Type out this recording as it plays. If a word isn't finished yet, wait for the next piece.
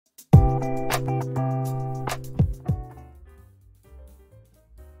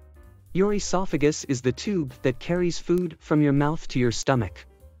Your esophagus is the tube that carries food from your mouth to your stomach.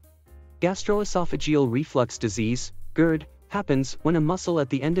 Gastroesophageal reflux disease, GERD, happens when a muscle at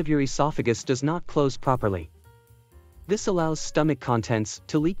the end of your esophagus does not close properly. This allows stomach contents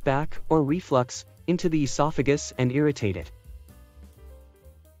to leak back or reflux into the esophagus and irritate it.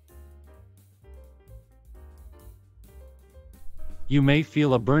 You may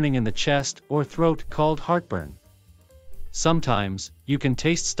feel a burning in the chest or throat called heartburn. Sometimes, you can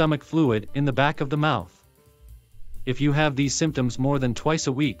taste stomach fluid in the back of the mouth. If you have these symptoms more than twice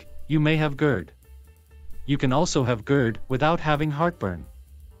a week, you may have GERD. You can also have GERD without having heartburn.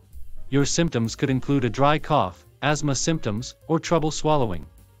 Your symptoms could include a dry cough, asthma symptoms, or trouble swallowing.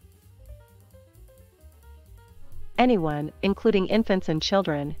 Anyone, including infants and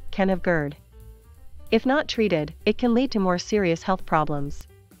children, can have GERD. If not treated, it can lead to more serious health problems.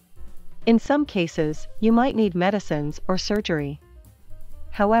 In some cases, you might need medicines or surgery.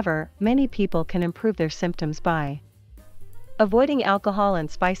 However, many people can improve their symptoms by avoiding alcohol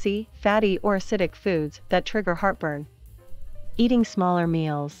and spicy, fatty or acidic foods that trigger heartburn, eating smaller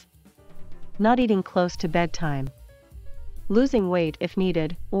meals, not eating close to bedtime, losing weight if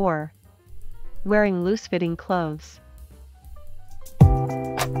needed, or wearing loose-fitting clothes.